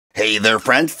Hey there,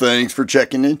 friends. Thanks for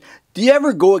checking in. Do you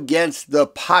ever go against the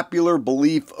popular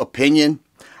belief opinion?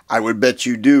 I would bet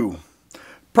you do.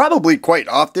 Probably quite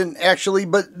often, actually,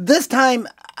 but this time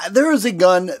there is a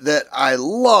gun that I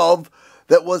love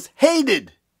that was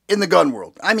hated in the gun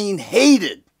world. I mean,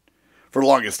 hated for the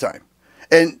longest time.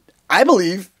 And I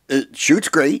believe it shoots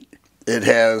great. It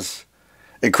has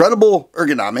incredible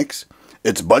ergonomics.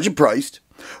 It's budget priced.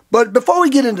 But before we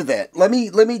get into that, let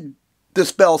me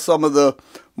dispel some of the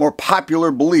more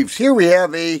popular beliefs. Here we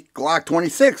have a Glock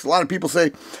 26. A lot of people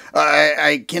say,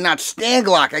 I cannot stand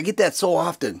Glock. I get that so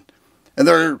often. And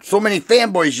there are so many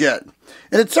fanboys yet.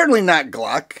 And it's certainly not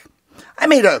Glock. I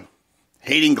made a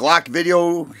hating Glock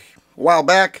video a while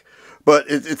back, but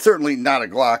it's certainly not a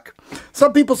Glock.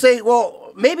 Some people say,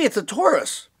 well, maybe it's a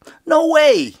Taurus. No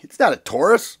way. It's not a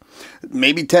Taurus.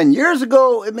 Maybe 10 years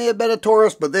ago, it may have been a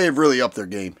Taurus, but they have really upped their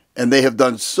game. And they have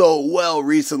done so well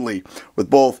recently with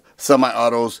both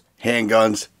semi-autos,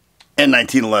 handguns, and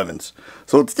 1911s.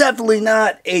 So it's definitely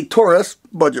not a Taurus,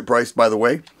 budget price, by the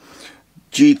way.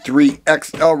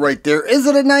 G3XL right there. Is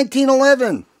it a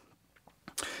 1911?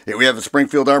 Here we have a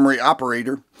Springfield Armory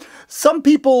operator. Some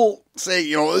people say,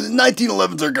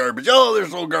 1911s are garbage. Oh, they're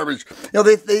so garbage.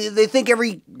 They think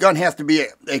every gun has to be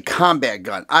a combat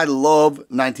gun. I love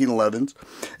 1911s,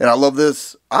 and I love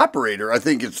this operator. I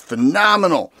think it's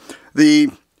phenomenal.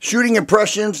 The shooting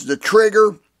impressions, the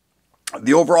trigger,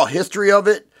 the overall history of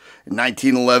it,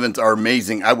 1911s are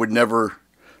amazing. I would never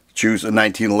choose a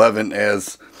 1911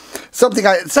 as something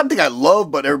I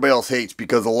love, but everybody else hates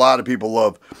because a lot of people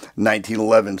love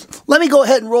 1911s. Let me go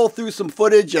ahead and roll through some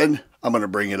footage, and I'm going to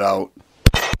bring it out.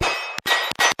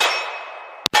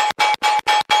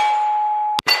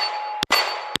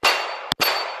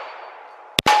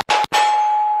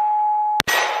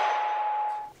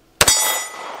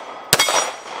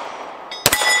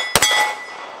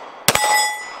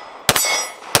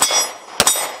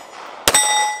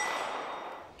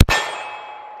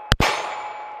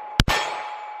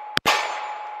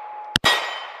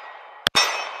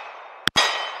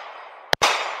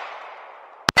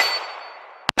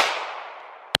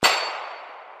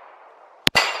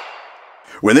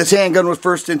 When this handgun was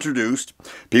first introduced,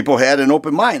 people had an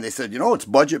open mind. They said, it's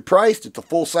budget priced, it's a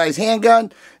full-size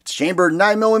handgun, it's chambered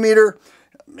 9mm,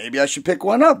 maybe I should pick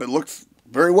one up. It looks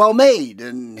very well made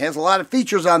and has a lot of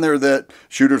features on there that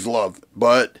shooters love.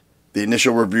 But the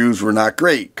initial reviews were not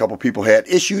great. A couple people had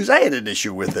issues. I had an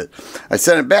issue with it. I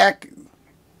sent it back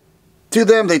to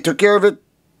them. They took care of it,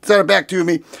 sent it back to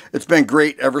me. It's been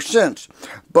great ever since.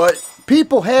 But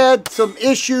people had some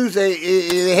issues.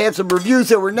 They had some reviews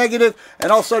that were negative,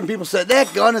 and all of a sudden people said,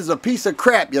 that gun is a piece of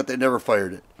crap, yet they never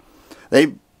fired it.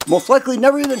 They most likely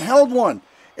never even held one.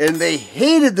 And they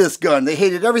hated this gun. They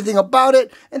hated everything about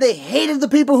it, and they hated the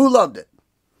people who loved it.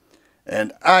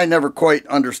 And I never quite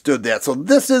understood that. So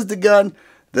this is the gun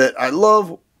that I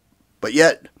love, but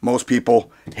yet most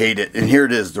people hate it. And here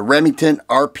it is, the Remington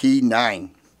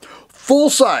RP9.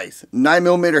 Full-size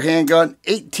 9mm handgun,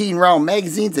 18-round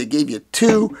magazines. They gave you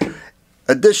 2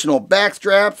 additional back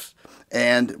straps,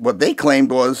 and what they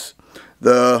claimed was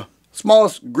the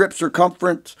smallest grip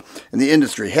circumference in the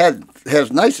industry. Has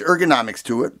nice ergonomics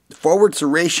to it. Forward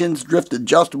serrations, drift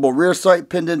adjustable rear sight,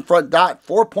 pinned in front dot,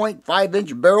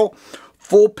 4.5-inch barrel,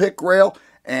 full pick rail,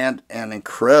 and an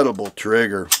incredible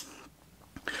trigger.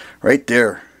 Right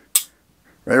there.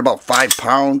 Right about 5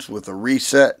 pounds with a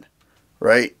reset.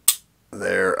 Right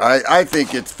there. I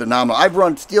think it's phenomenal. I've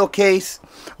run steel case,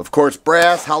 of course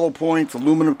brass, hollow points,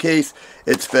 aluminum case.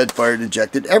 It's fed, fired,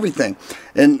 ejected, everything.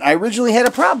 And I originally had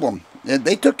a problem. And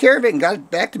they took care of it and got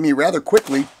it back to me rather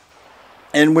quickly.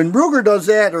 And when Ruger does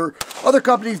that, or other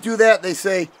companies do that, they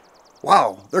say,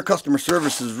 wow, their customer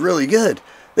service is really good.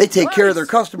 They take care of their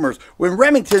customers. When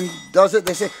Remington does it,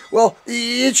 they say, well,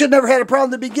 it should never had a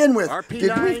problem to begin with.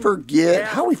 Did we forget?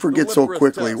 How we forget so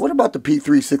quickly? What about the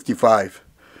P365?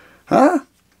 Huh?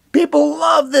 People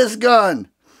love this gun.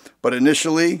 But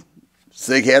initially,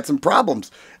 SIG had some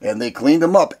problems, and they cleaned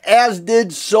them up, as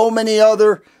did so many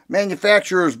other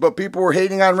manufacturers. But people were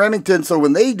hating on Remington, so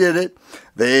when they did it,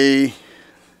 they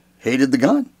hated the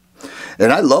gun.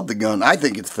 And I love the gun. I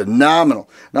think it's phenomenal.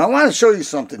 Now, I want to show you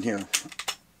something here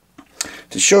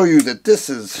to show you that this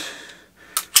is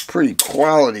pretty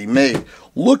quality made.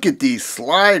 Look at these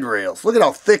slide rails. Look at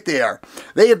how thick they are.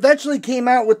 They eventually came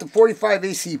out with the 45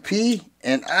 ACP,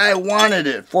 and I wanted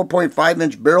it.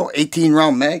 4.5-inch barrel,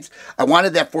 18-round mags. I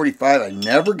wanted that 45. I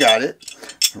never got it.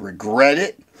 I regret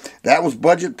it. That was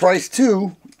budget price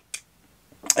too.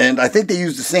 And I think they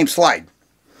used the same slide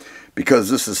because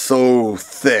this is so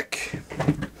thick.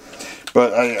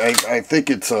 But I think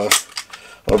it's a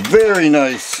very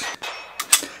nice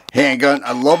handgun.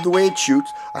 I love the way it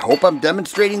shoots. I hope I'm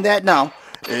demonstrating that now.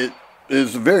 It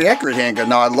is a very accurate handgun.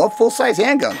 Now, I love full-size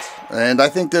handguns. And I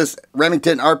think this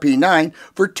Remington RP9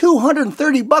 for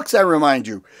 230 bucks, I remind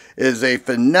you, is a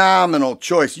phenomenal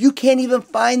choice. You can't even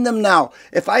find them now.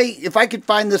 If I could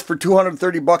find this for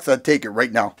 230 bucks, I'd take it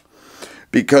right now.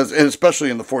 Because, and especially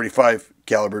in the 45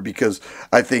 caliber, because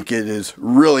I think it is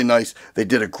really nice. They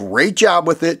did a great job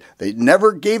with it. They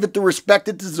never gave it the respect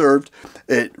it deserved.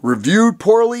 It reviewed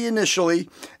poorly initially,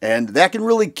 and that can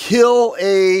really kill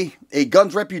a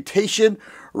gun's reputation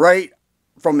right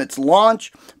from its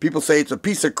launch. People say it's a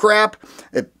piece of crap.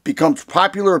 It becomes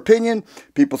popular opinion.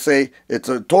 People say it's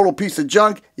a total piece of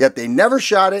junk, yet they never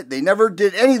shot it. They never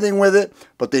did anything with it,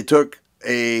 but they took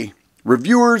a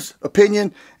reviewer's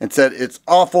opinion and said it's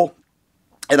awful.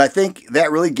 And I think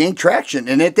that really gained traction.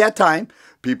 And at that time,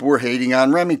 people were hating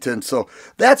on Remington. So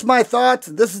that's my thoughts.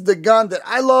 This is the gun that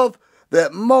I love,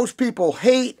 that most people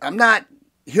hate. I'm not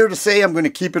here to say I'm going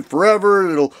to keep it forever.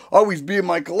 It'll always be in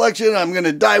my collection. I'm going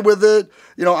to die with it.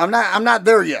 You know, I'm not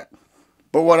there yet.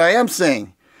 But what I am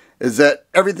saying is that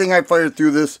everything I fired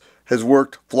through this has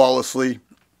worked flawlessly.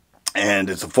 And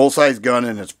it's a full-size gun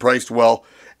and it's priced well.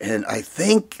 And I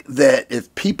think that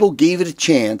if people gave it a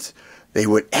chance, they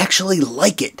would actually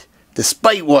like it,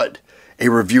 despite what a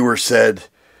reviewer said,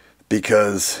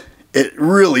 because it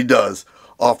really does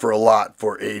offer a lot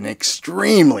for an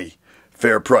extremely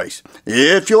fair price.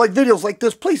 If you like videos like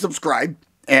this, please subscribe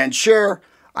and share.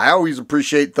 I always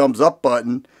appreciate thumbs up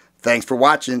button. Thanks for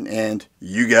watching, and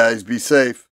you guys be safe.